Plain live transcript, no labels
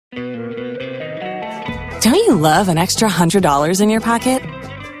you love an extra $100 in your pocket?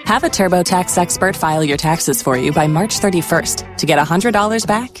 Have a TurboTax expert file your taxes for you by March 31st to get $100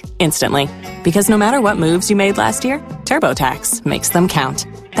 back instantly. Because no matter what moves you made last year, TurboTax makes them count.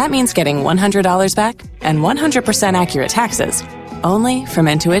 That means getting $100 back and 100% accurate taxes, only from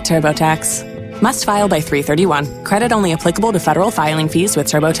Intuit TurboTax. Must file by 3/31. Credit only applicable to federal filing fees with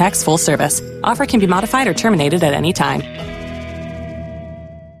TurboTax full service. Offer can be modified or terminated at any time.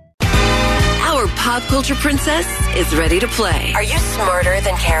 Our pop culture princess is ready to play. Are you smarter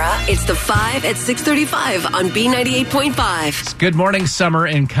than Kara? It's the 5 at 6:35 on B98.5. Good morning, summer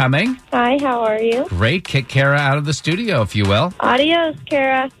incoming. Hi, how are you? Great. Kick Kara out of the studio, if you will. Adios,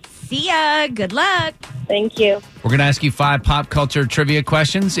 Kara. See ya. Good luck. Thank you. We're going to ask you 5 pop culture trivia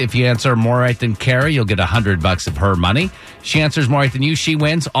questions. If you answer more right than Kara, you'll get $100 of her money. She answers more right than you, she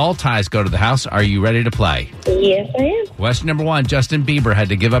wins. All ties go to the house. Are you ready to play? Yes, I am. Question number 1. Justin Bieber had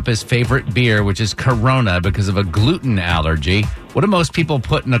to give up his favorite beer, which is Corona, because of a gluten allergy. What do most people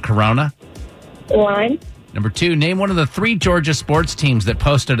put in a Corona? Lime. Number 2. Name one of the 3 Georgia sports teams that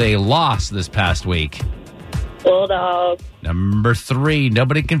posted a loss this past week. Bulldog. Number 3,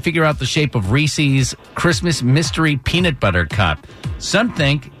 nobody can figure out the shape of Reese's Christmas Mystery Peanut Butter Cup. Some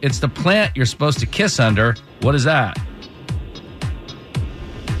think it's the plant you're supposed to kiss under. What is that?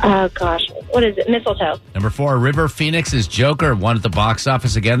 Oh, gosh. What is it? Mistletoe. Number 4, River Phoenix's Joker won at the box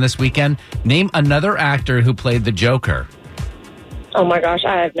office again this weekend. Name another actor who played the Joker. Oh, my gosh.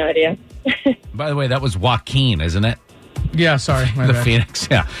 I have no idea. By the way, that was Joaquin, isn't it? Yeah, sorry. The Phoenix,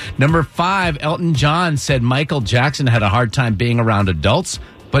 yeah. Number 5, Elton John said Michael Jackson had a hard time being around adults,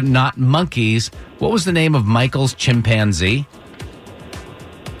 but not monkeys. What was the name of Michael's chimpanzee?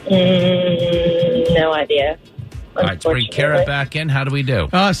 No idea. All right, let's bring Kara back in. How do we do?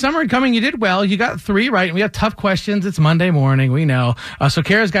 Summer coming, you did well. You got 3 right. We have tough questions. It's Monday morning. We know. So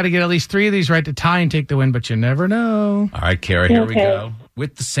Kara's got to get at least 3 of these right to tie and take the win, but you never know. All right, Kara, here we go.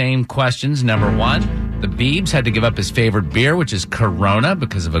 With the same questions. Number 1, the Biebs had to give up his favorite beer, which is Corona,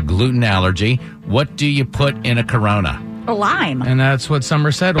 because of a gluten allergy. What do you put in a Corona? A lime. And that's what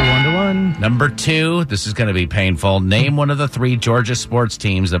Summer said, 1-1. Number 2, this is going to be painful. Name one of the 3 Georgia sports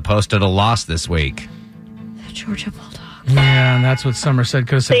teams that posted a loss this week. The Georgia Bulldogs. Yeah, and that's what Summer said.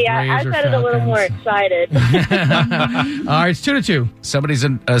 Could have said See, Braves I or said it a little more Falcons. excited. All right, it's 2-2. Somebody's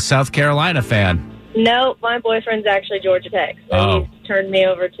a South Carolina fan. No, my boyfriend's actually Georgia Tech, so he's turned me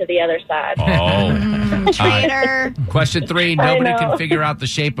over to the other side. Traitor. Question 3. Nobody can figure out the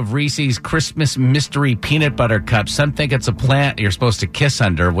shape of Reese's Christmas Mystery Peanut Butter Cup. Some think it's a plant you're supposed to kiss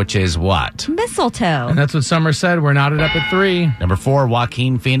under, which is what? Mistletoe. And that's what Summer said. We're knotted up at 3. Number 4,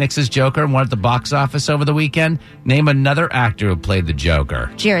 Joaquin Phoenix's Joker won at the box office over the weekend. Name another actor who played the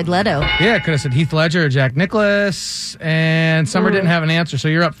Joker. Jared Leto. Yeah, could have said Heath Ledger or Jack Nicklaus. And Summer didn't have an answer, so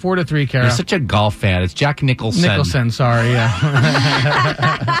you're up 4-3, Kara. You're such a golf fan. It's Jack Nicholson. Nicholson, sorry, yeah.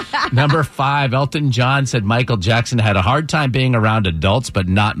 Number 5, Elton John said Michael Jackson had a hard time being around adults, but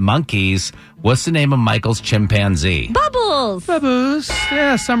not monkeys. What's the name of Michael's chimpanzee? Bubbles. Bubbles.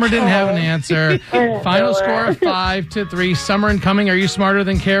 Yeah, Summer didn't have an answer. Final score of 5-3. Summer incoming. Are you smarter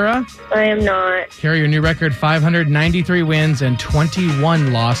than Kara? I am not. Kara, your new record, 593 wins and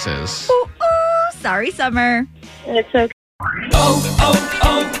 21 losses. Ooh, ooh. Sorry, Summer. It's okay.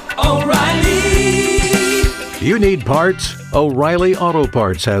 O'Reilly. You need parts? O'Reilly Auto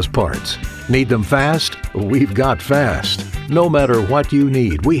Parts has parts. Need them fast? We've got fast. No matter what you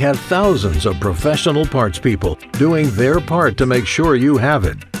need, we have thousands of professional parts people doing their part to make sure you have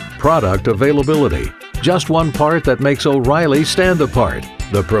it. Product availability. Just one part that makes O'Reilly stand apart.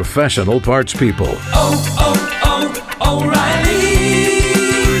 The professional parts people. O'Reilly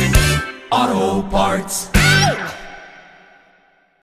Auto Parts.